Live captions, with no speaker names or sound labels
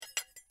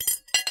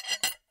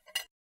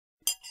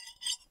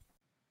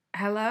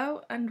Hello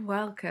and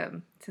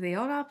welcome to the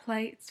On Our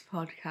Plates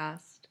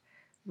podcast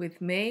with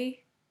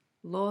me,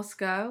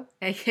 Lawsco,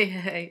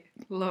 aka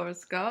Laura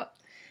Scott.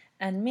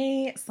 And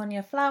me,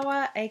 Sonia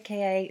Flower,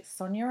 aka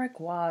Sonia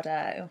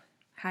Aguado.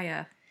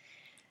 Hiya.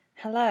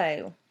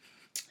 Hello.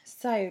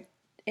 So,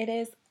 it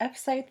is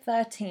episode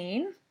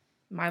 13.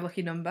 My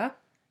lucky number.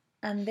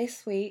 And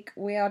this week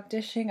we are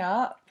dishing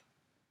up...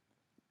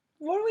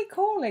 What are we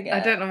calling it? I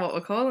don't know what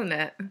we're calling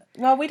it.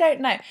 Well, we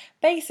don't know.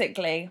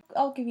 Basically,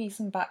 I'll give you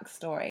some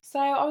backstory. So,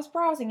 I was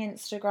browsing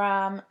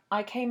Instagram.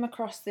 I came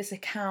across this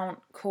account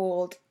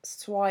called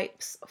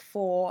Swipes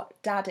for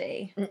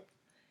Daddy.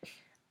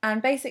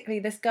 And basically,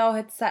 this girl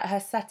had set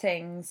her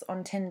settings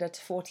on Tinder to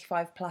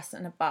 45 plus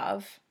and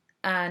above,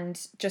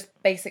 and just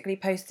basically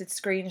posted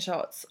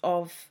screenshots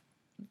of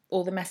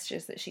all the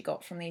messages that she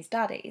got from these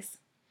daddies.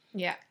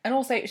 Yeah. And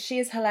also, she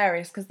is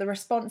hilarious because the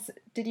response...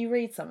 Did you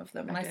read some of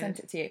them when I sent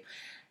it to you?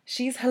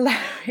 She's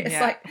hilarious.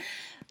 Yeah.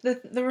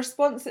 Like, the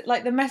response...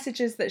 Like, the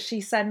messages that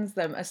she sends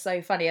them are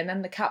so funny. And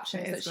then the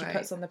captions that she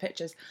puts on the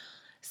pictures.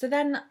 So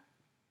then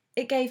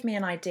it gave me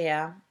an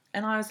idea.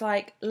 And I was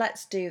like,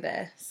 let's do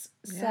this.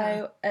 Yeah.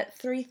 So at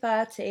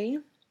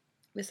 3:30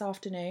 this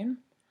afternoon,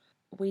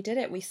 we did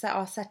it. We set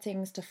our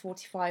settings to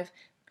 45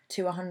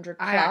 to 100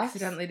 plus. I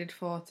accidentally did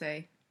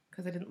 40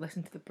 because I didn't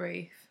listen to the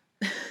brief.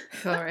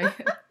 Sorry.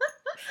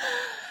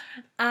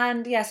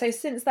 And yeah, so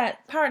since then,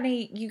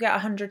 apparently you get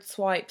 100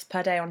 swipes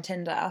per day on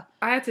Tinder.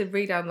 I had to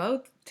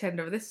re-download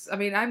Tinder.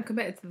 I'm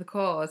committed to the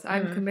cause.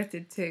 I'm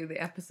committed to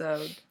the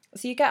episode.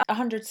 So you get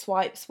 100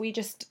 swipes. We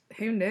just...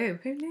 Who knew?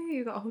 Who knew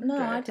you got 100?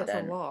 No, I didn't.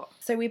 That's a lot.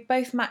 So we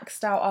both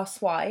maxed out our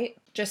swipe.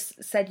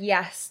 Just said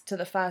yes to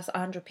the first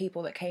 100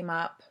 people that came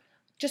up.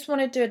 Just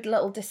want to do a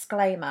little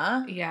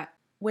disclaimer. Yeah.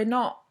 We're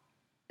not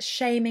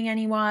shaming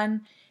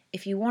anyone.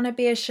 If you want to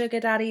be a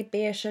sugar daddy,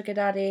 be a sugar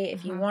daddy.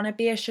 If you want to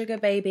be a sugar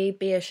baby,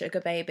 be a sugar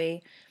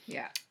baby.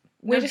 Yeah.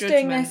 We're just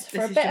doing this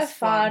for a bit of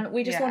fun.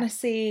 We just want to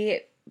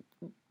see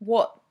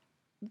what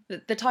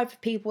the type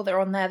of people that are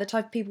on there, the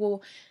type of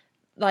people,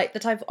 like the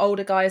type of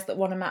older guys that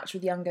want to match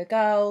with younger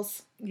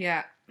girls.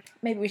 Yeah.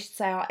 Maybe we should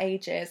say our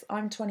ages.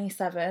 I'm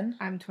 27.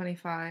 I'm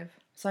 25.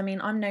 So, I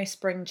mean, I'm no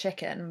spring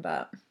chicken,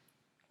 but...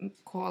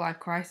 Quarter life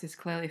crisis,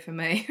 clearly, for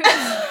me.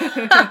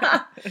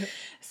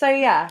 So,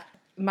 yeah.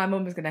 My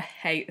mum is going to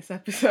hate this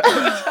episode.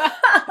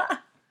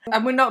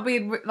 And we're not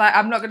being, like,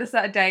 I'm not going to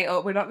set a date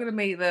up. We're not going to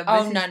meet them.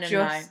 Oh, this no. is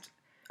just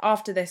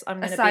After this, I'm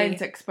going to be... a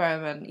science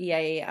experiment.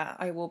 Yeah.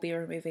 I will be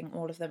removing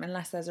all of them,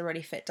 unless there's a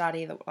really fit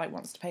daddy that like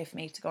wants to pay for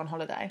me to go on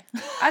holiday.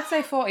 I'd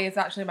say 40 is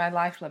actually my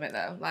life limit,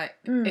 though. Like,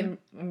 in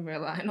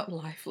real life, not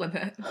life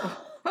limit.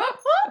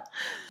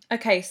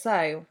 Okay,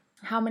 so,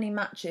 how many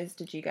matches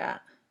did you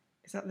get?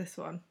 Is that this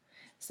one?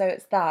 So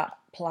it's that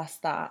plus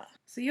that.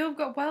 So you've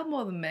got well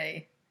more than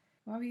me.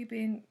 Why were you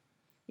being...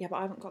 Yeah, but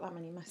I haven't got that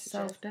many messages.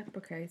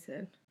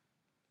 Self-deprecating.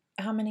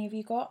 How many have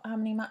you got? How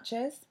many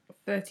matches?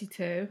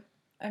 32.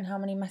 And how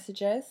many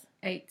messages?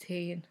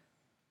 18.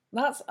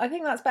 I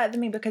think that's better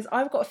than me because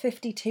I've got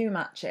 52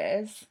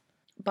 matches,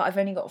 but I've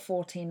only got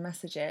 14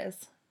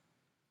 messages.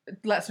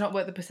 Let's not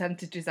work the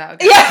percentages out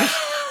again. Yeah!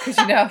 Because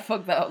you know I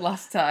fucked that up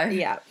last time.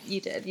 Yeah,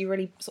 you did. You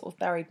really sort of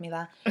buried me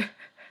there.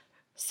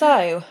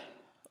 So...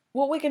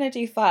 What we're going to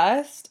do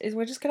first is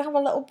we're just going to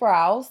have a little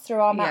browse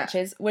through our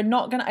matches. We're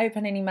not going to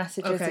open any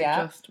messages yet.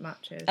 Just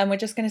matches. And we're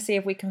just going to see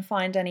if we can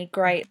find any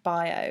great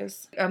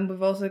bios. And we're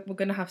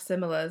going to have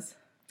similars.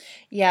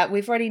 Yeah,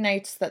 we've already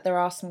noticed that there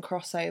are some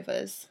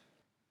crossovers.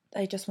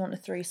 They just want a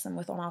threesome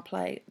with On Our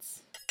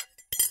Plates.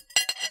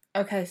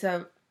 Okay,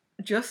 so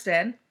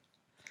Justin,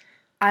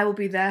 I will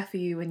be there for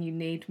you when you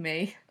need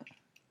me.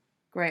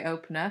 Great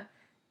opener.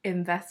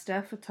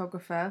 Investor,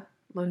 photographer,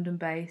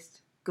 London-based,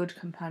 good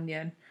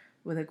companion,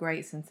 with a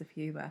great sense of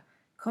humour.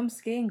 Come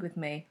skiing with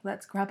me,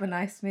 let's grab a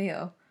nice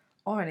meal,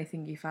 or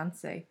anything you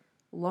fancy.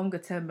 Longer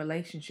term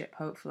relationship,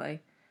 hopefully.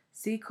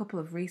 See a couple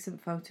of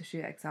recent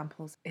photoshoot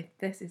examples if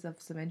this is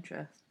of some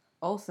interest.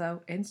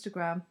 Also,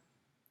 Instagram.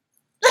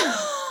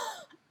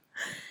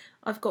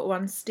 I've got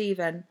one,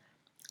 Stephen.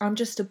 I'm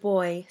just a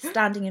boy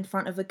standing in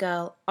front of a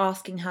girl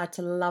asking her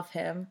to love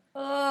him.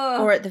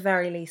 Or at the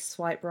very least,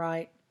 swipe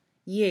right.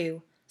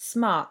 You.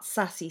 Smart,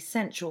 sassy,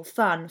 sensual,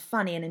 fun,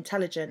 funny and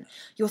intelligent.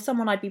 You're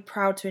someone I'd be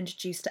proud to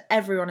introduce to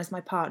everyone as my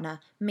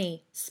partner.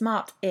 Me,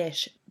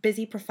 smart-ish,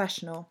 busy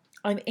professional.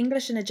 I'm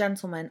English and a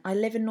gentleman. I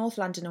live in North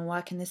London and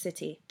work in the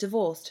city.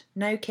 Divorced,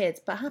 no kids,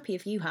 but happy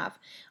if you have.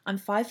 I'm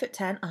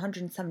 5'10",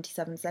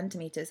 177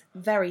 centimetres,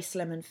 very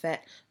slim and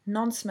fit.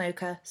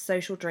 Non-smoker,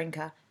 social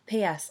drinker.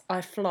 P.S. I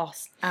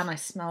floss and I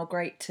smell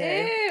great too.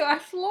 Ew, I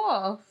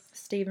floss.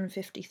 Stephen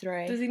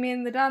 53. Does he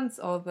mean the dance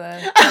or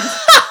the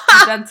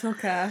dental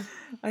care?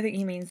 I think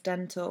he means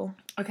dental.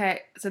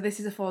 Okay, so this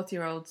is a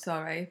 40-year-old,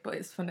 sorry, but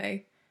it's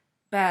funny.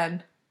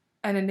 Ben,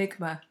 an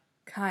enigma,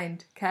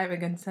 kind,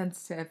 caring and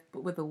sensitive,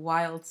 but with a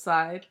wild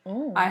side.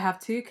 Ooh. I have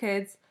 2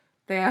 kids.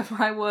 They are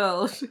my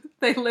world.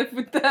 They live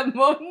with their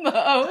mum,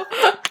 though.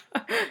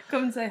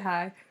 Come and say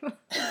hi.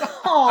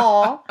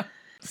 Aww.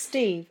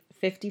 Steve,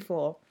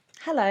 54.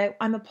 Hello,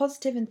 I'm a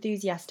positive,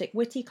 enthusiastic,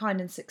 witty, kind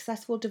and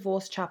successful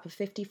divorced chap of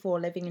 54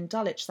 living in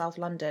Dulwich, South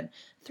London.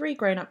 3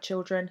 grown-up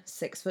children,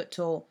 6 foot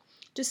tall.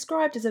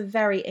 Described as a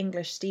very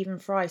English Stephen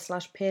Fry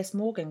 / Piers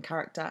Morgan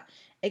character,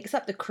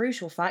 except the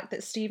crucial fact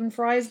that Stephen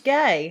Fry is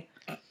gay.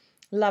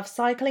 Love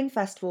cycling,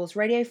 festivals,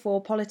 Radio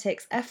 4,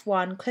 politics,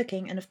 F1,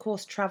 cooking and of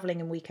course travelling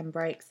and weekend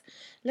breaks.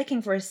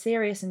 Looking for a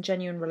serious and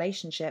genuine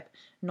relationship.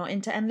 Not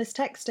into endless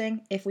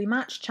texting. If we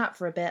match, chat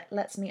for a bit,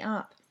 let's meet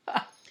up.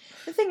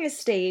 The thing is,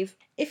 Steve,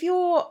 if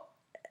you're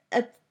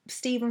a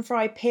Stephen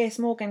Fry, Piers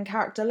Morgan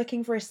character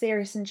looking for a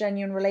serious and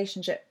genuine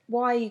relationship,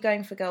 why are you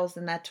going for girls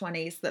in their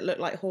 20s that look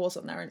like whores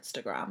on their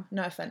Instagram?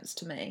 No offence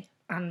to me.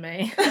 And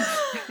me.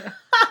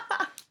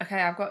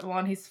 Okay, I've got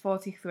one. He's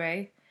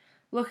 43.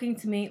 Looking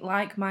to meet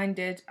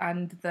like-minded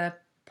and the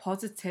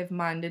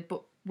positive-minded,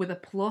 but with a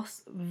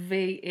plus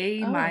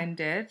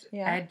VE-minded,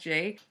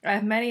 edgy. I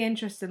have many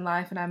interests in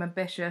life and I'm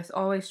ambitious,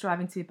 always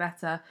striving to be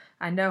better.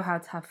 I know how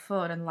to have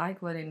fun and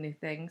like learning new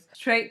things.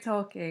 Straight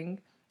talking,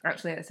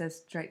 actually it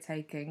says straight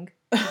taking,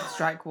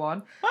 strike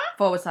one,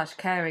 /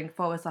 caring,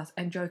 /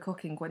 enjoy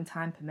cooking when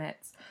time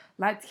permits.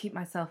 Like to keep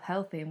myself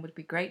healthy and would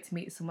be great to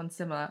meet someone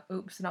similar.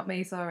 Oops, not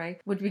me, sorry.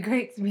 Would be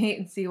great to meet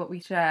and see what we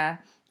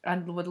share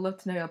and would love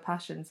to know your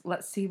passions.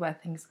 Let's see where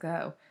things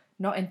go.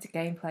 Not into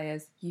game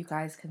players. You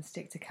guys can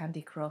stick to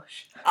Candy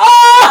Crush.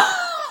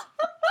 Oh!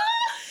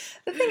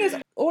 The thing is,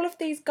 all of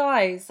these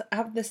guys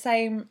have the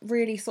same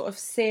really sort of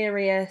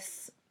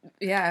serious,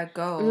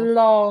 goal.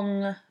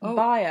 long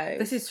bios.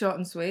 This is short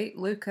and sweet.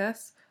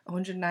 Lucas,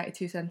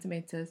 192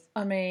 centimetres.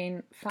 I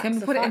mean,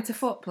 can we put it into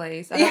foot,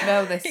 please? I don't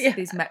know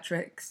these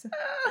metrics.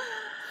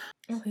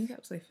 Oh, he's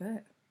absolutely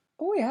fit.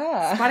 Oh,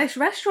 yeah. Spanish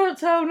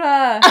restaurant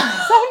owner.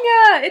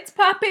 Sonia, it's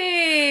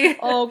Pappy.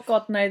 Oh,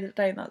 God, no,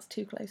 don't. That's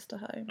too close to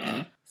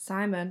home.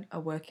 Simon, a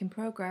work in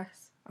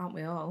progress. Aren't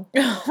we all?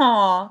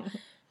 Aw,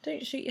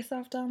 don't shoot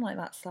yourself down like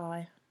that, Si.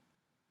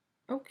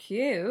 Oh,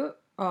 cute.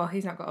 Oh,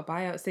 he's not got a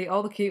bio. See,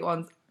 all the cute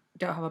ones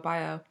don't have a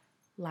bio.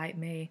 Like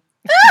me.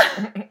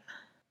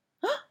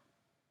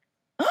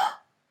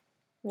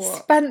 What?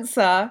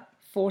 Spencer,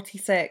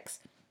 46.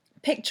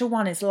 Picture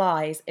 1 is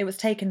lies. It was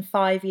taken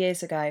 5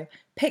 years ago.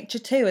 Picture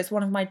 2 is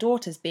one of my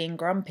daughters being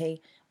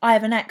grumpy. I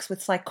have an ex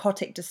with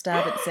psychotic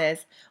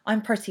disturbances.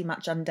 I'm pretty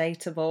much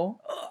undateable.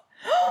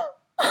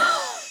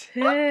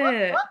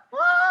 Shit.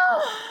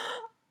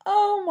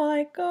 Oh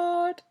my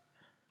God.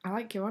 I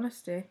like your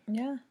honesty.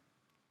 Yeah.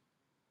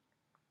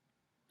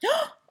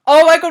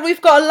 Oh my God, we've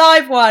got a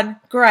live one.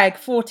 Greg,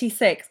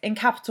 46, in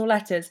capital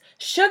letters.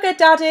 Sugar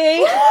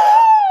daddy.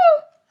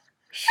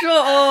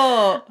 Shut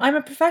up! I'm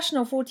a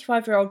professional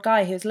 45-year-old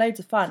guy who has loads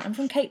of fun. I'm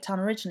from Cape Town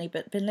originally,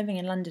 but been living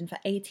in London for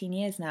 18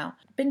 years now.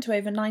 Been to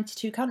over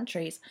 92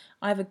 countries.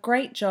 I have a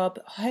great job,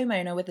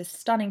 homeowner with a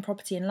stunning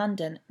property in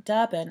London,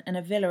 Durban, and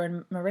a villa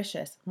in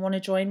Mauritius. Want to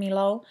join me,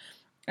 lol?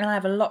 And I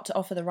have a lot to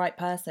offer the right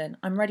person.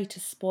 I'm ready to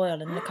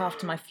spoil and look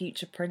after my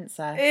future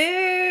princess.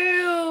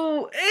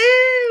 Ew!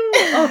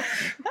 Oh.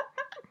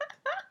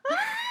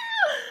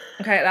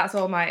 Okay, that's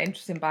all my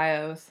interesting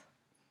bios.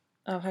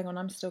 Oh, hang on,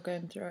 I'm still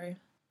going through.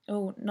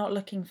 Oh, not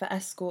looking for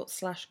escort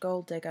 /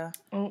 gold digger.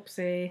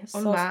 Oopsie.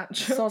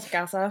 Unmatch.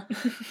 Sosgaza.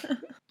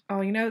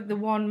 Oh, you know, the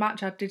one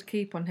match I did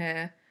keep on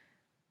here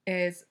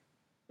is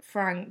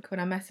Frank,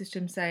 when I messaged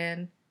him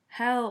saying,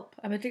 help,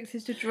 I'm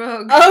addicted to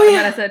drugs. Oh, and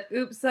yeah. then I said,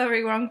 oops,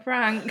 sorry, wrong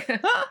Frank.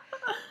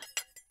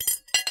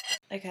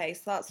 Okay,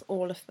 so that's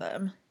all of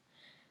them.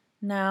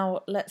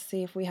 Now, let's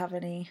see if we have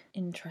any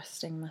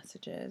interesting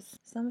messages.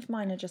 Some of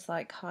mine are just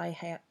like, hi,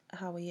 hey,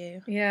 how are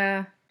you?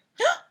 Yeah.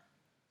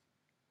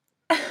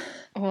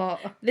 What?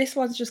 This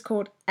one's just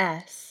called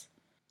S.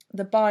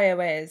 The bio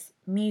is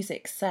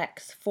music,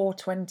 sex,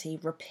 420,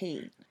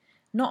 repeat.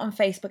 Not on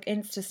Facebook,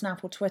 Insta,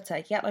 Snap or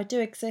Twitter, yet I do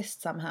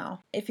exist somehow.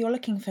 If you're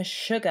looking for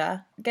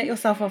sugar, get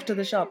yourself off to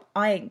the shop.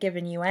 I ain't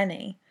giving you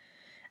any.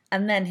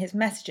 And then his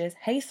messages,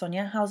 hey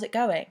Sonia, how's it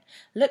going?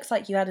 Looks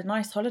like you had a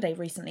nice holiday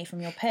recently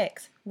from your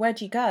pics. Where'd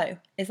you go?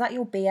 Is that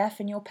your BF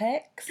in your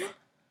pics?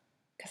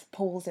 Because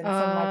Paul's in some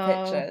of my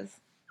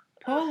pictures.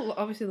 Paul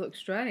obviously looks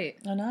straight.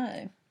 I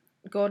know.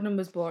 Gordon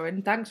was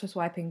boring. Thanks for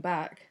swiping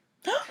back.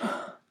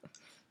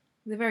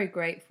 They're very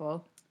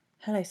grateful.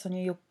 Hello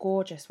Sonia, you're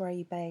gorgeous. Where are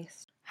you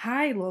based?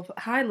 Hi,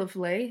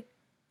 lovely.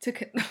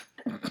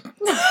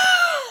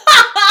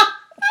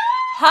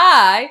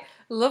 Hi,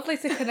 lovely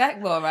to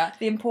connect, Laura.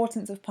 The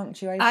importance of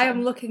punctuation. I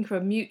am looking for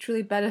a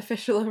mutually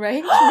beneficial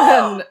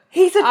arrangement.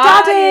 He's a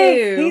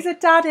daddy! He's a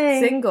daddy!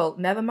 Single,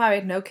 never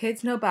married, no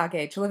kids, no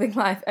baggage, living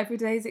life every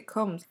day as it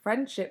comes.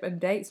 Friendship and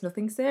dates,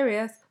 nothing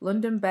serious.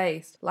 London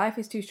based. Life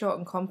is too short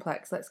and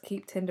complex, let's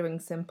keep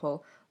Tindering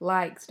simple.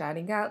 Likes,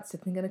 dining out,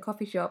 sitting in a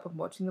coffee shop and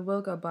watching the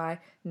world go by.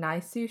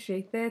 Nice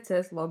sushi,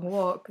 theatres, long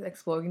walks,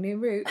 exploring new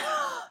routes.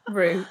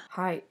 Route,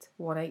 height,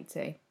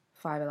 180,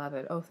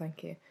 5'11". Oh,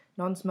 thank you.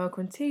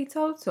 Non-smoker and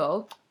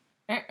teetotal.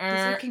 He's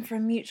looking for a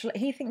mutual...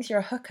 He thinks you're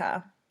a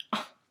hooker.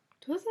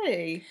 Does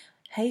he?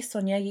 Hey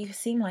Sonia, you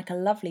seem like a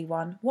lovely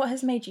one. What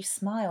has made you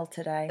smile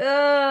today?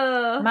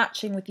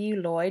 Matching with you,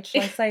 Lloyd.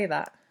 Should I say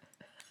that?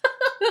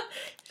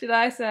 Should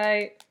I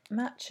say,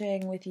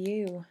 Matching with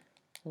you,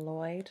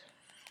 Lloyd.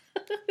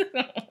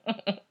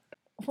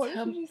 What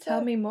did you say?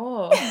 Tell me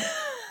more.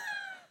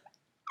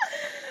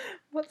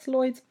 What's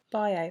Lloyd's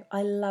bio?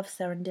 I love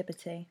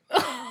serendipity.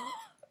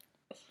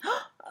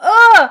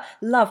 Oh,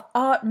 love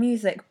art,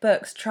 music,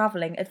 books,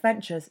 travelling,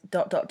 adventures, ...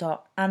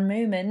 and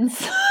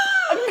Moomins.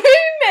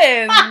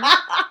 Moomins!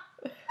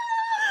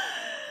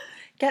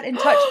 Get in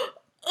touch.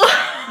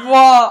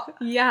 What?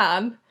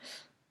 Jan,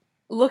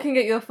 looking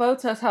at your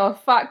photos, how a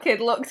fat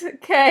kid looks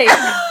at cake.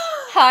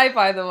 Hi,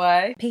 by the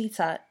way.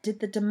 Peter,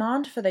 did the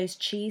demand for those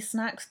cheese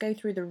snacks go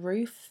through the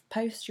roof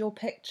post your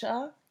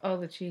picture? Oh,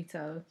 the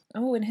Cheetos.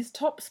 Oh, in his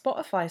top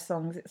Spotify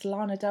songs, it's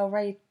Lana Del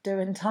Rey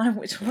doing Time,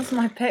 which was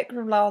my pick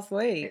from last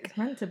week. It's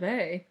meant to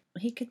be.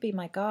 He could be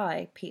my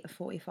guy, Peter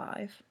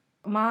 45.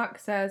 Mark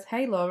says,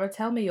 hey, Laura,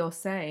 tell me you're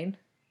sane.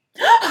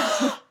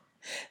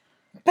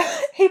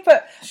 He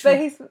put,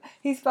 but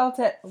he spelled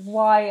it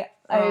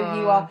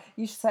Y-O-U-R.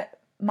 You should say,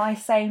 my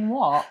sane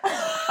what?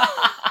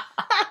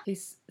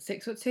 He's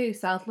 6'2",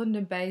 South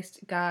London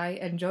based guy,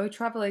 enjoy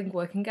travelling,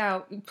 working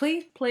out.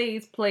 Please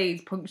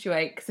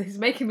punctuate, because it's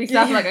making me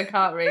sound like I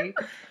can't read.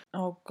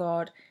 Oh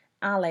God.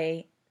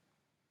 Ali,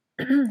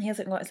 he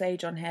hasn't got his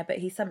age on here, but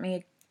he sent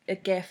me a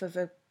gif of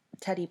a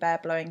teddy bear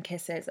blowing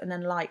kisses and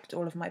then liked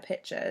all of my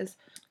pictures.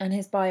 And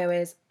his bio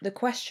is, the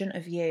question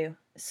of you.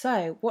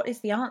 So, what is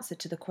the answer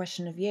to the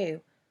question of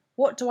you?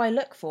 What do I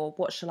look for?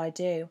 What shall I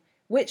do?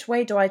 Which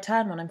way do I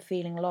turn when I'm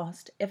feeling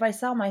lost? If I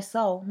sell my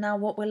soul, now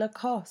what will it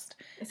cost?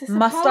 Is this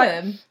a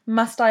poem?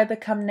 Must I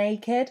become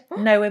naked?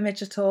 No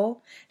image at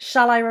all?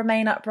 Shall I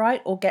remain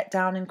upright or get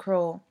down and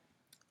crawl?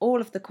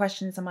 All of the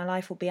questions in my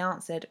life will be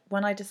answered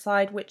when I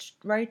decide which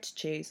road to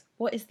choose.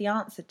 What is the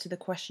answer to the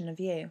question of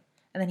you?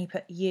 And then he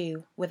put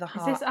you with a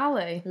heart. Is this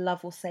Ali?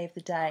 Love will save the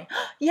day.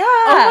 Yeah.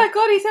 Oh my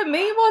God, he sent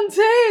me one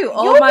too.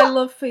 All my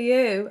love for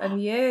you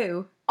and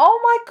you. Oh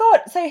my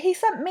God. So he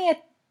sent me a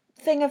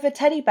thing of a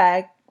teddy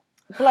bear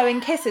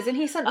blowing kisses, and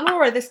he sent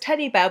Laura this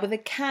teddy bear with a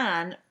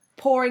can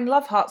pouring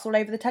love hearts all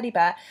over the teddy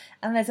bear,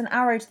 and there's an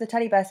arrow to the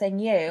teddy bear saying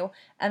you,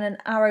 and an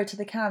arrow to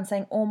the can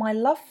saying all my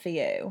love for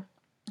you.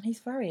 He's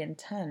very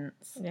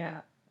intense.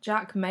 Yeah.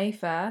 Jack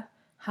Mayfair.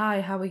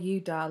 Hi, how are you,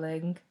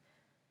 darling?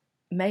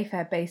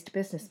 Mayfair-based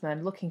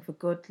businessman looking for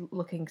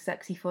good-looking,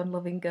 sexy,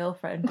 fun-loving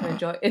girlfriend to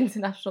enjoy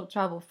international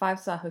travel,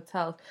 5-star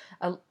hotels,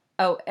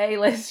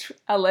 A-list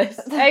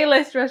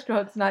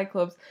restaurants,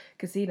 nightclubs,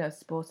 casinos,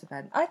 sports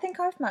events. I think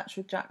I've matched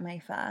with Jack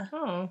Mayfair.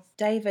 Oh.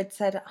 David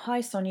said,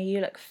 hi Sonia, you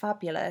look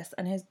fabulous,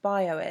 and his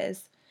bio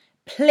is,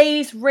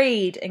 please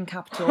read in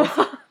capitals.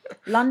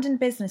 London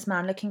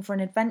businessman looking for an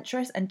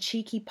adventurous and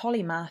cheeky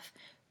polymath.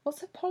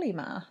 What's a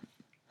polymath?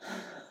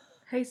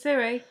 Hey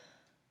Siri,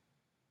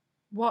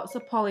 what's a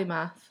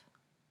polymath?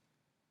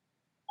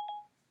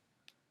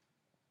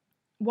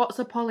 What's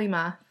a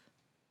polymath?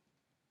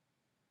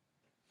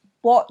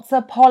 What's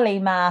a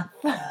polymath?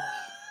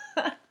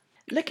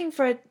 Looking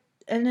for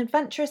an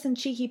adventurous and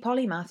cheeky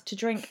polymath to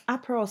drink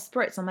Aperol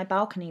Spritz on my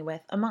balcony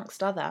with,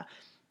 amongst other,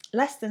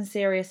 less than...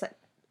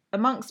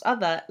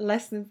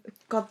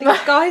 God,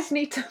 these guys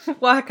need to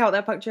work out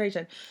their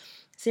punctuation.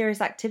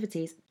 Serious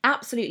activities.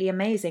 Absolutely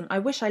amazing. I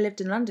wish I lived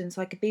in London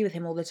so I could be with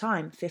him all the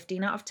time.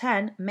 15 out of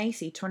 10.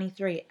 Macy,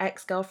 23.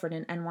 Ex-girlfriend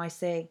in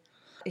NYC.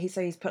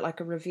 He's put like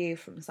a review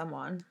from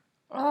someone.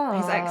 Oh.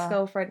 His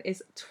ex-girlfriend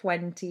is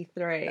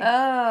 23.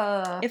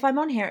 Oh. If I'm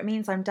on here, it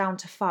means I'm down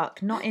to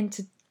fuck, not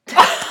into...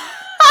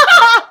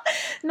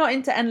 not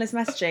into endless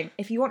messaging.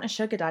 If you want a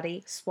sugar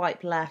daddy,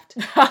 swipe left.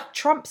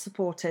 Trump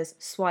supporters,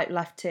 swipe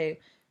left too.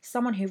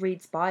 Someone who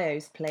reads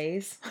bios,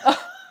 please.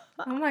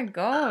 Oh my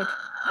God.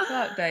 What's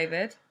that,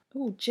 David?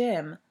 Oh,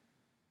 Jim.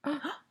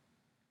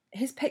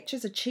 His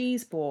picture's a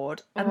cheese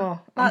board. And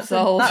I'm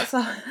sold.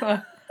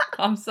 a...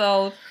 I'm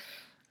sold.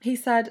 He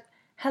said,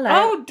 hello.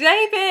 Oh,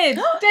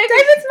 David!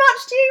 David's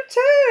matched you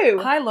too!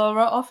 Hi,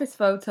 Laura. Office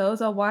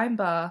photos or wine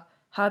bar?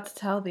 Hard to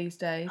tell these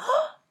days.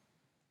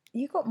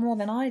 You got more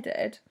than I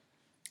did.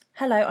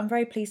 Hello, I'm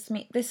very pleased to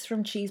meet... This is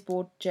from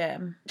Cheeseboard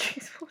Jim.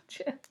 Cheeseboard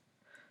Jim.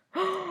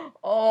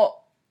 Oh.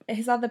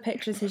 His other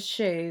picture's his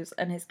shoes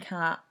and his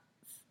cat.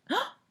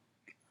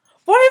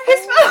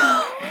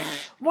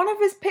 One of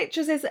his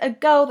pictures is a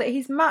girl that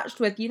he's matched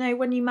with. You know,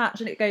 when you match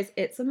and it goes,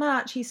 it's a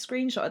match. He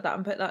screenshotted that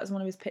and put that as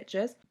one of his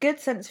pictures. Good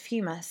sense of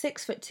humour.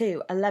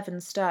 6'2",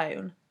 11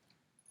 stone.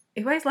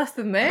 He weighs less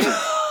than me. And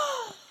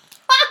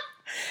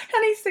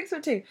he's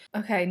 6'2".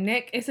 Okay,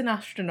 Nick is an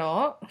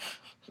astronaut.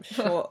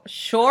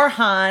 Sure,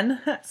 Han.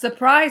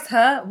 Surprise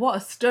her. What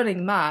a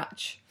stunning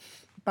match.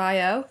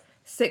 Bio.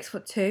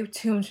 6'2",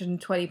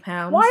 220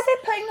 pounds. Why are they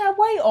putting their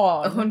weight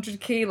on?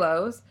 100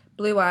 kilos.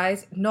 Blue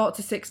eyes. 0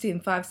 to 60 in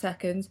 5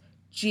 seconds.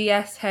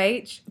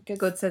 GSH.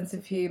 Good sense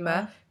of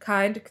humour.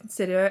 Kind,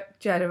 considerate,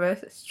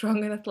 generous,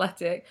 strong and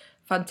athletic.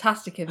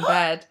 Fantastic in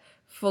bed.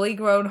 Fully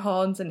grown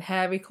horns and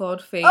hairy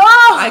clawed feet.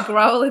 I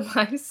growl in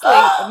my sleep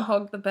and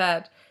hug the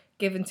bed.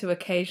 Given to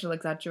occasional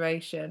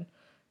exaggeration.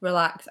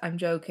 Relax, I'm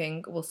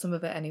joking. Well, some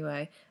of it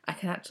anyway. I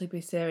can actually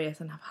be serious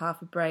and have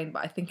half a brain,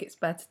 but I think it's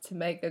better to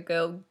make a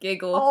girl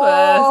giggle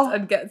first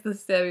and get to the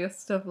serious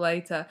stuff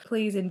later.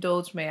 Please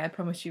indulge me. I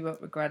promise you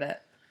won't regret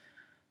it.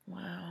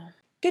 Wow.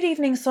 Good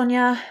evening,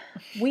 Sonia.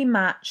 We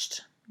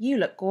matched. You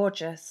look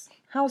gorgeous.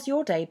 How's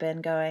your day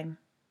been going?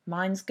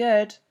 Mine's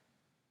good.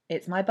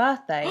 It's my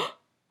birthday.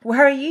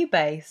 Where are you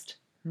based?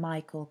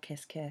 Michael,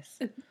 kiss, kiss.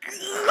 Why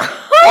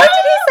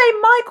did he say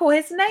Michael?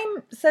 His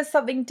name says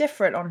something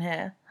different on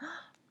here.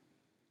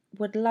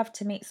 Would love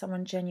to meet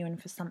someone genuine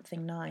for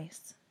something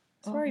nice.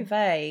 It's very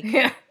vague.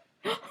 Yeah.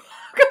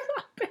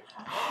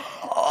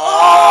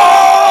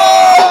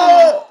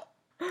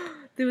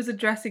 There was a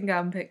dressing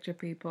gown picture,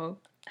 people.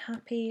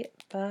 Happy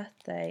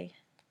birthday,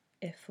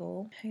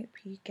 Ithel. Hope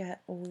you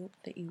get all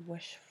that you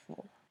wish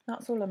for.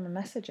 That's all of my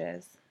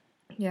messages.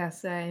 Yeah,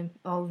 same.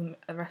 All of them,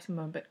 the rest of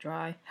them are a bit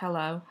dry.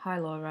 Hello. Hi,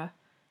 Laura.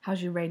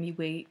 How's your rainy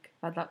week?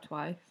 I've had that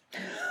twice.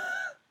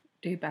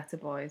 Do better,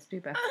 boys.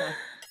 Do better.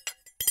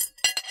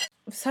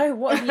 So,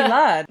 what have you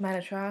learned? Men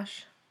are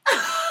trash.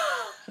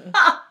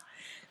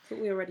 But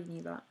we already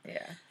knew that.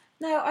 Yeah.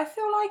 No, I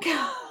feel like...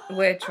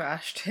 We're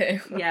trash too.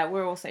 Yeah,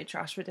 we're also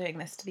trash. We're doing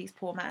this to these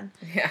poor men.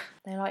 Yeah.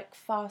 They like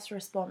fast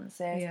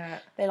responses. Yeah.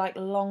 They like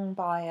long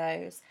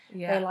bios.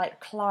 Yeah. They like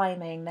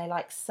climbing. They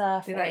like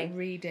surfing. They like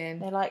reading.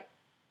 They like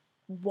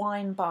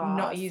wine bars.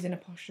 Not using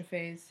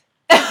apostrophes.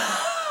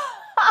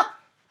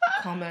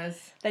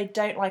 Commas. They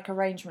don't like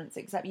arrangements,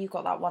 except you've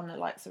got that one that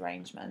likes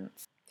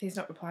arrangements. He's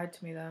not replied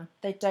to me though.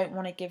 They don't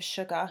want to give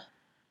sugar.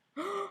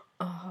 Oh,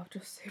 I've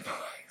just super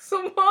like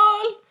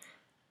someone.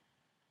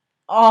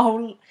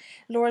 Oh,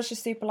 Laura's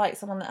just super like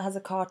someone that has a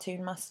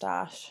cartoon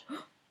moustache.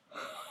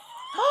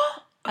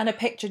 And a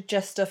picture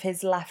just of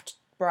his left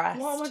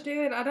breast. What am I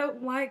doing? I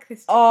don't like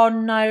this. Oh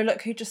no,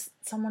 look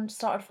someone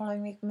started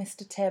following me,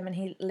 Mr. Tim, and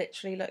he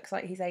literally looks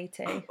like he's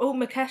 80. Oh,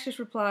 Mukesh has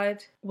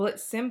replied. Well,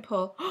 it's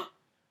simple.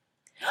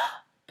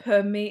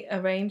 Per meet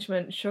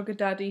arrangement, sugar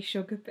daddy,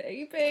 sugar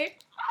baby.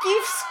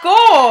 You've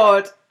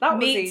scored! That was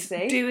Meets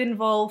easy. do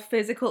involve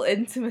physical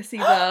intimacy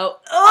though.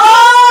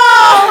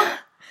 Oh!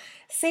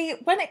 See,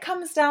 when it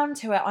comes down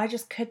to it, I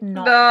just could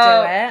not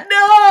do it.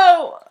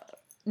 No!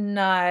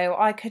 No,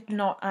 I could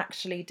not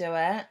actually do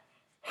it.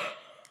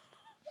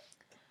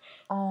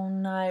 Oh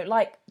no.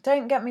 Like,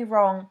 don't get me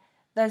wrong.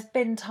 There's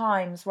been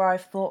times where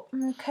I've thought,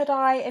 could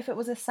I if it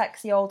was a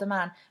sexy older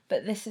man?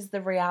 But this is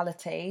the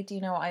reality. Do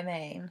you know what I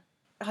mean?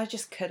 I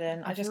just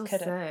couldn't. I just feel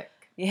couldn't. Sick.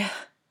 Yeah.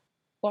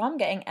 Well, I'm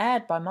getting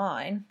aired by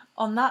mine.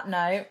 On that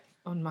note.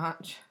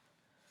 Unmatch.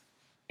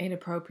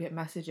 Inappropriate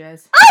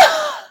messages.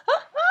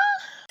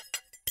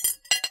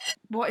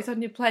 What is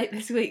on your plate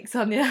this week,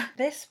 Sonia?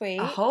 This week.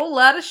 A whole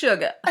lot of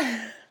sugar.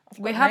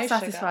 We have no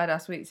satisfied our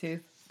sweet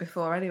tooth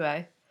before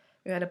anyway.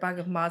 We had a bag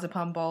of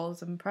marzipan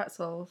balls and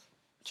pretzels.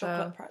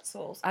 Chocolate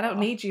pretzels. I don't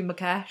need you,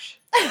 Mukesh.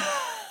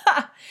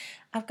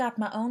 I've got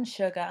my own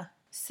sugar.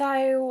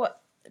 So,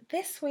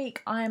 this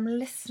week I am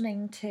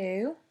listening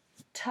to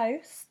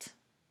Toast.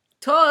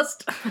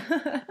 Toast!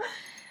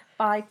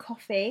 By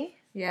Coffee.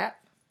 Yeah.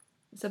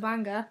 It's a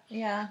banger.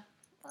 Yeah.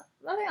 I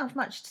don't have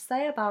much to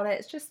say about it.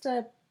 It's just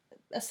a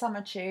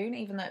summer tune,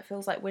 even though it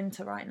feels like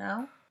winter right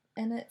now.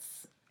 And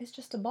it's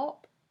just a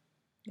bop.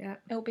 Yeah.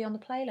 It'll be on the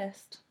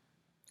playlist.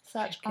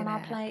 Search Check On it Our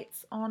out.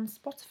 Plates on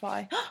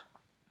Spotify.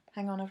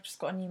 Hang on, I've just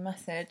got a new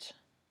message.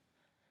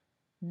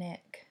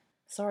 Nick.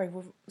 Sorry,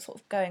 we're sort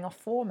of going off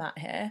format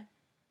here.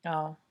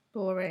 Oh.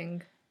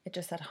 Boring. It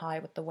just said hi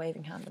with the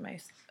waving hand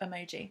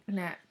emoji.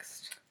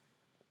 Next.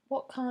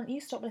 What can't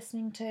you stop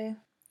listening to?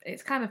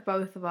 It's kind of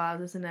both of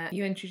ours, isn't it?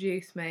 You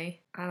introduced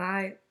me, and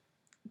I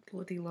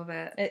bloody love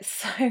it. It's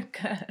so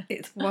good.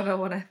 It's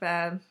 101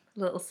 FM,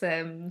 Little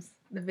Sims.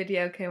 The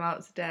video came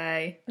out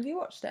today. Have you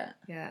watched it?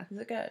 Yeah. Is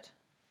it good?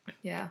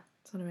 Yeah.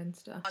 It's on her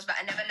Insta. But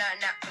I never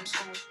learned that from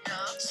school. No.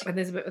 And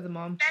there's a bit with the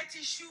mom.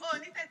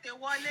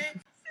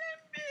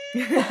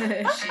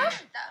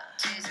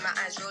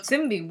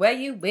 Simbi, where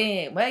you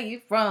been? Where you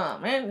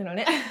from?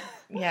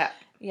 Yeah.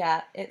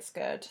 Yeah, it's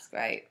good. It's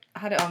great. I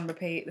had it on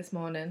repeat this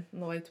morning on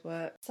the way to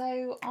work.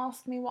 So,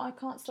 ask me what I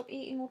can't stop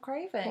eating or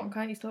craving. What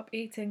can't you stop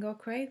eating or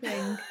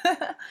craving?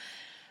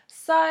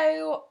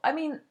 So, I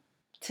mean,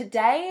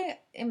 today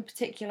in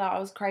particular, I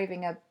was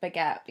craving a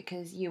baguette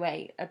because you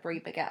ate a brie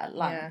baguette at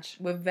lunch.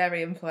 Yeah, we're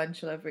very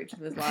influential over each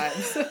other's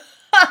lives.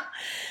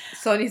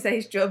 Sonia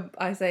says jump,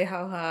 I say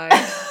how high.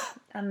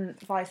 And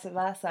vice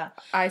versa.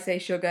 I say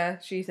sugar,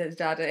 she says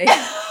daddy.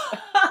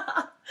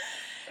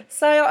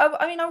 So,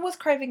 I mean, I was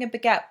craving a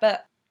baguette,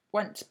 but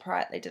went to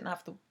Pret. They didn't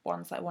have the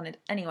ones that I wanted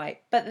anyway.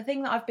 But the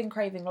thing that I've been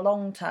craving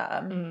long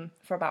term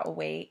for about a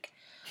week,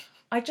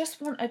 I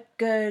just want a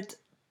good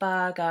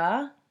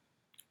burger.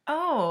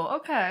 Oh,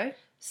 okay.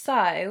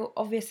 So,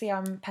 obviously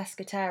I'm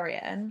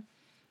pescatarian,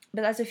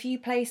 but there's a few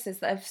places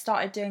that have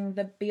started doing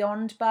the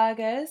Beyond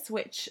Burgers,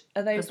 which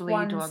are those The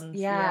bleed ones,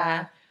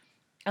 yeah.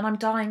 And I'm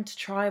dying to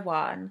try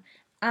one.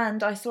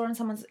 And I saw on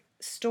someone's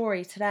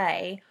story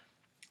today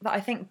that I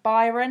think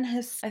Byron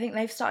I think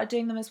they've started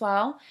doing them as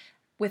well,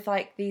 with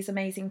like these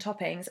amazing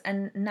toppings.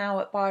 And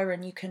now at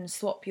Byron you can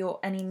swap your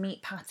any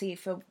meat patty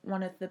for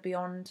one of the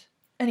Beyond.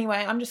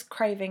 Anyway, I'm just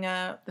craving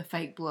a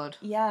fake blood.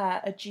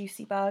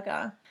 juicy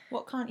burger.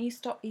 What can't you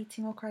stop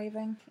eating or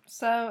craving?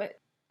 So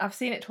I've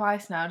seen it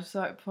twice now. Just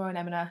saw it before in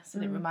M&S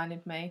and it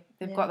reminded me.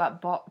 They've got that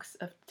box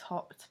of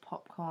topped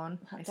popcorn.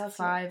 That it's does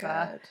 $5, look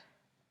good.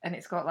 and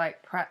it's got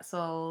like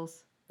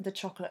pretzels, The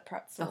chocolate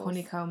pretzels. the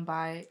honeycomb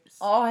bites,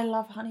 Oh, I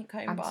love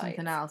honeycomb and bites.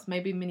 something else,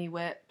 maybe mini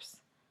whips.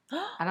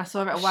 And I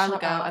saw it a while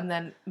ago, and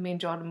then me and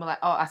Jordan were like,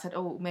 I said,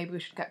 maybe we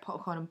should get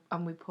popcorn,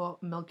 and we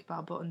put Milky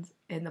Bar buttons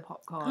in the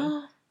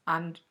popcorn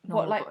and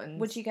normal buttons.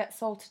 Would you get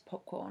salted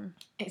popcorn?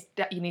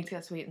 You need to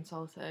get sweet and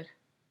salted.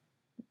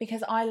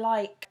 Because I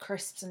like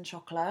crisps and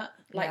chocolate,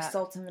 like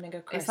salt and vinegar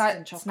crisps it's like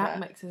and chocolate. snack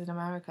mixes in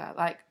America,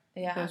 like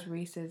those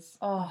Reese's.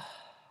 Oh.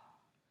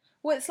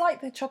 Well, it's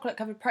like the chocolate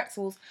covered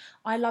pretzels.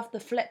 I love the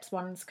Flips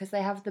ones because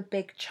they have the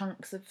big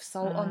chunks of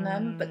salt on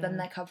them, but then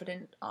they're covered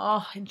in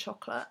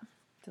chocolate.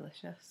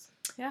 Delicious.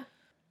 Yeah.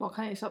 What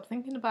can't you stop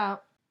thinking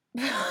about?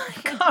 I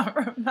can't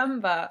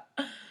remember.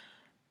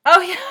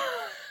 Oh yeah.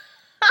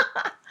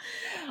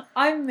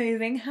 I'm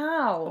moving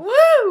house.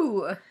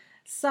 Woo!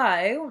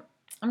 So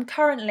I'm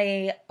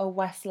currently a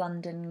West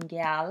London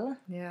gal.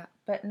 Yeah.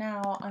 But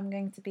now I'm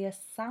going to be a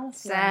South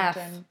South.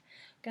 London.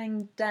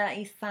 Going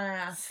dirty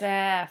south.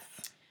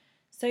 Seth.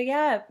 So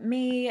yeah,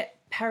 me,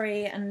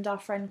 Perry and our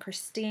friend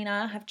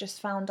Christina have just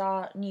found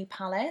our new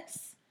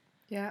palace.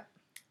 Yeah.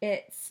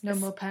 It's No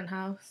more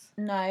penthouse.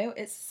 No,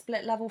 it's a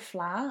split level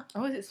flat.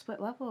 Oh, is it split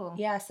level?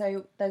 Yeah,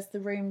 so there's the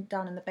room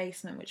down in the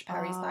basement which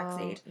Perry's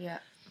backseat. Yeah.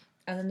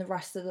 And then the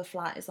rest of the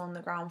flat is on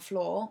the ground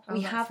floor. Oh,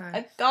 we that's have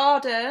nice. a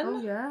garden.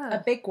 Oh yeah. A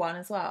big one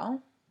as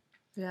well.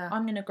 Yeah.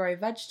 I'm gonna grow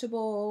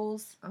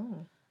vegetables.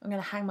 Oh, I'm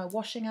gonna hang my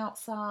washing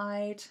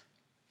outside.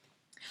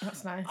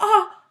 that's nice.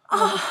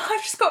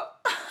 I've just got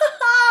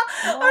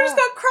I've just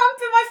got cramp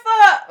in my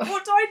foot.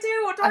 What do I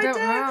do? What do I don't do?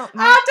 know.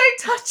 Don't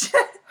touch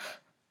it.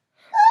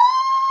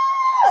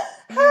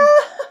 Do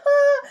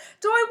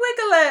I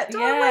wiggle it?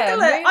 Do I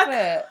wiggle it? Move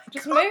it.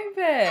 Just move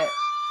it. It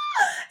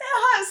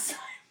hurts so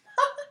much.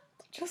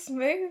 Just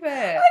move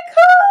it. I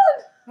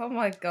can't. Oh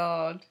my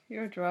god,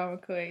 you're a drama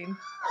queen.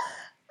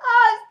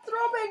 It's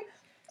throbbing.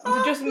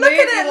 You just Look move at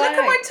it. your Look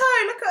at my leg.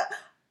 toe. Look at.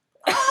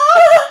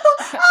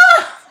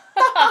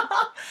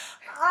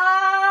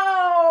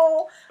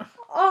 Ow!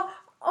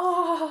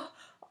 Oh.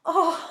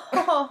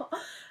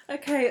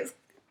 Okay, it's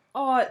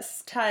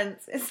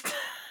tense. It's.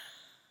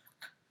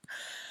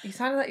 You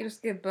sounded like you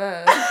just gave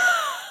birth.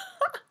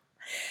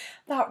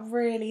 That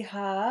really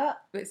hurt.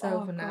 It's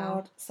over now.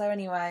 God. So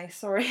anyway,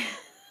 sorry.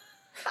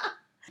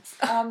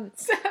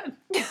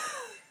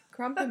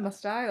 Cramping my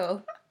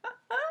style.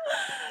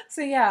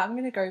 So yeah, I'm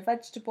gonna grow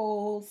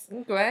vegetables.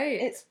 Great.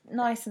 It's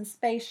nice and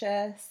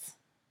spacious.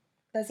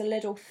 There's a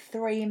little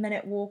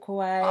 3-minute walk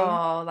away.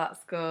 Oh,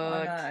 that's good.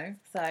 I know.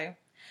 So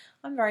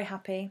I'm very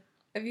happy.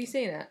 Have you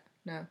seen it?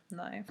 No.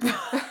 No.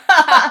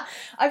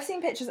 I've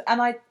seen pictures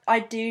and I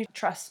do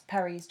trust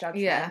Perry's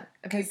judgment. Yeah.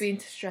 Have you been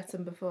to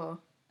Streatham before?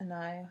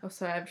 No. Oh,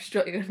 sorry, I've just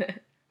got you in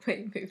it. Where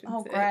you moving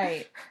Oh, to.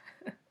 great.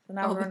 So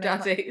now All we're the on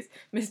it. daddies.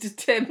 Mr.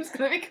 Tim's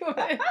going to be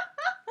coming.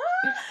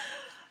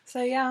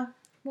 So yeah,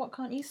 what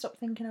can't you stop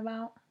thinking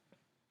about?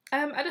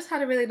 I just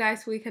had a really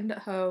nice weekend at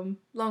home.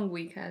 Long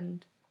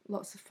weekend.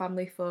 Lots of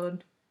family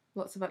fun.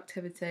 Lots of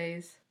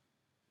activities.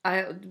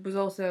 I was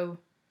also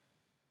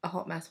a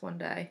hot mess one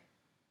day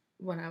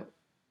when I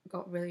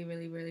got really,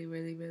 really, really,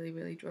 really, really,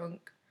 really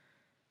drunk.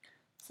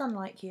 Sound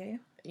like you.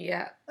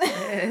 Yeah,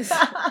 it is.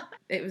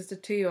 It was the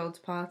 2-year-old's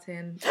party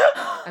and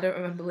I don't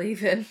remember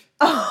leaving.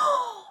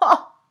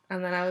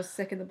 And then I was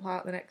sick in the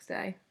park the next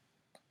day.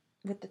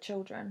 With the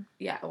children.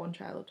 Yeah, one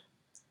child.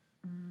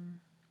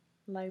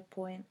 Low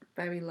point.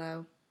 Very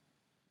low.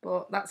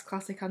 But that's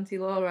classic Auntie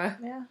Laura.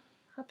 Yeah,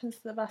 happens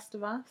to the best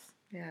of us.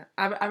 Yeah,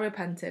 I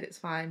repented, it's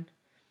fine.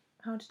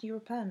 How did you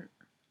repent?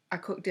 I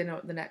cooked dinner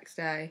the next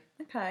day.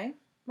 Okay.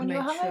 When you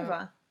were Made sure-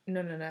 hungover?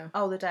 No.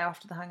 Oh, the day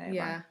after the hangover.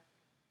 Yeah,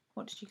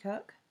 What did you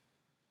cook?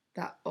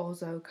 that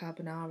orzo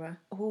carbonara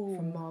Oh.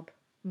 from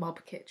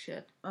Mob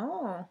Kitchen.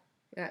 Oh,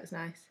 Yeah, it's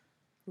nice.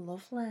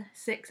 lovely.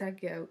 6 egg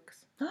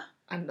yolks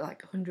and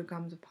like 100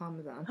 grams of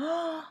parmesan.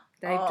 What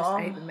Dave just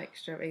ate the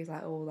mixture. He's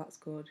like, oh, that's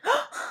good.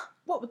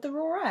 with the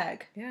raw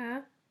egg?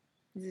 Yeah,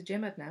 he's a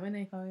gym head now, isn't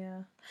he? Oh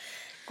yeah.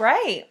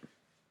 Great.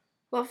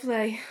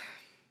 Lovely.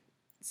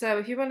 So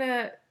if you want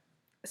to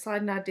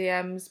slide in our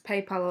DMs,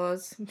 PayPal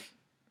us,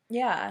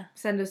 Yeah.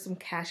 send us some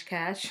cash.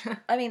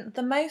 I mean,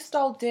 the most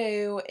I'll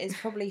do is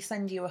probably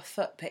send you a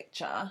foot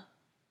picture.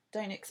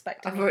 Don't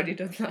expect I've anything. already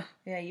done that.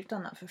 Yeah, you've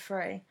done that for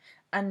free.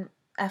 And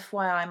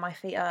FYI, my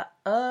feet are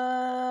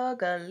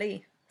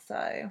ugly.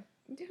 So,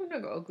 You've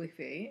not got ugly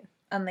feet.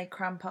 and they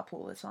cramp up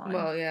all the time.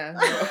 Well, yeah.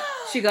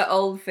 She got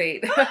old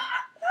feet.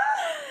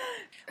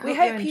 We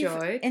Hope hope you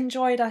you've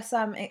enjoyed us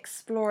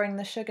exploring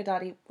the sugar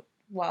daddy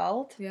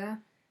world. Yeah.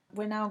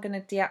 We're now going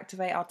to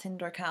deactivate our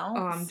Tinder accounts.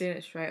 Oh, I'm doing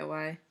it straight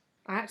away.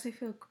 I actually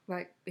feel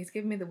like he's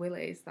giving me the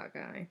willies, that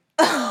guy.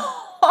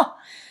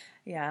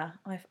 Yeah,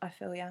 I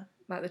feel yeah.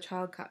 Like the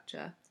child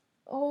catcher.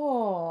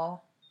 Oh.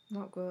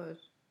 Not good.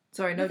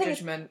 Sorry, no The thing is,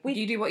 judgment. we-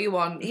 You do what you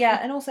want. Yeah,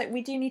 and also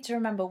we do need to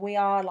remember we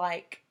are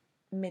like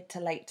mid to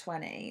late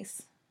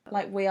 20s.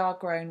 Like we are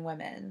grown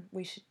women.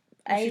 We should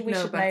We should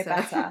know better.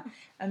 better.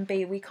 And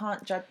B, we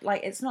can't judge.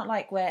 Like it's not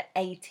like we're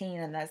 18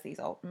 and there's these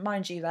old.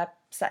 Mind you, their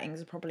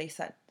settings are probably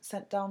set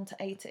down to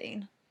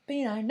 18. But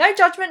you know, no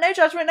judgment, no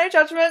judgment, no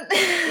judgment.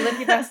 Live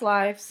your best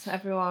lives,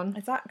 everyone.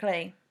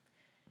 Exactly.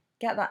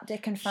 Get that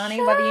dick and fanny,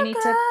 whether you need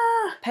to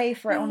pay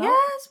for it or not.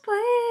 Yes,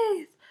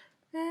 please.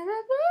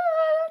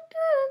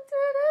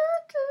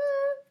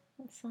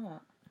 What's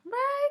that?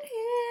 Right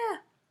here.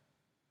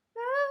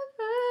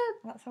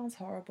 That sounds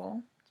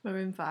horrible. It's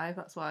Maroon 5,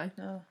 that's why.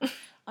 No.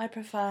 I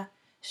prefer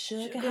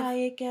sugar, Sugar. how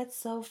you get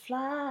so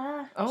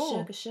fly. Oh.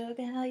 Sugar,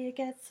 sugar, how you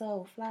get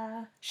so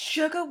fly.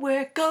 Sugar,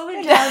 we're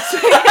going down.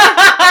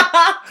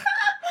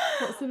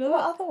 What's the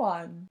What other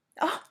one?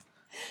 Oh,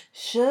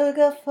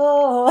 sugar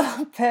for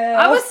the pill.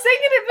 I was singing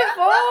it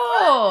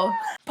before.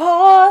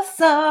 Pour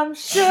some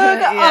sugar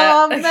Yeah.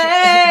 on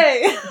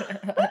me.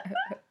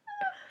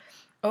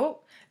 Oh,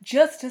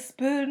 just a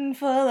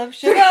spoonful of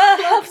sugar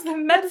helps the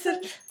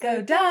medicine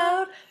go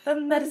down. The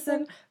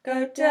medicine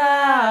go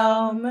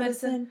down.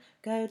 Medicine.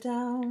 go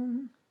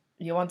down.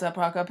 You want a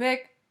Parker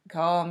pick?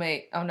 Call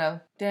me. Oh no.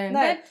 Dun, No,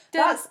 dun,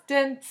 that's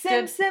dun, Sim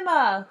dun.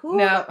 Simmer. Who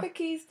No. got the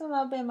keys to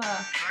my bimmer?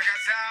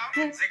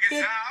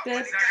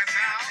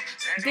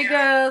 The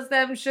girls,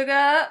 them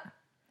sugar.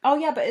 Oh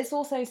yeah, but it's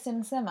also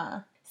Sim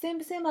Simmer.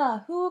 Sim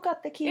Simmer. Who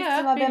got the keys Yeah,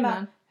 to my Beaver bimmer?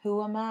 Man.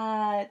 Who am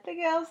I? The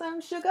girl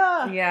some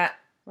sugar. Yeah.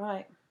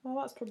 Right. Well,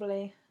 that's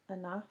probably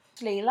enough.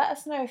 Actually, let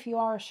us know if you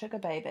are a sugar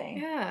baby.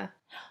 Yeah.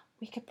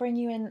 We could bring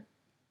you in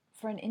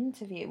for an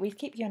interview. We'd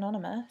keep you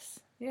anonymous.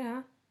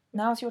 Yeah.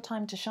 Now's your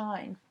time to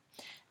shine.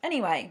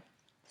 Anyway,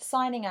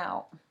 signing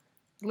out.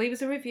 Leave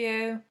us a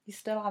review. You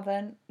still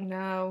haven't,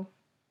 No.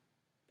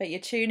 but you're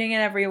tuning in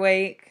every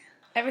week.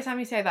 Every time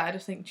you say that, I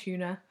just think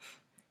tuna.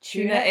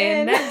 Tune Tuna it in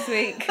in. next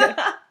week.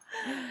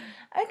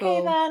 Okay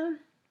Cool. then.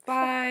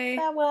 Bye.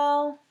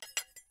 Farewell.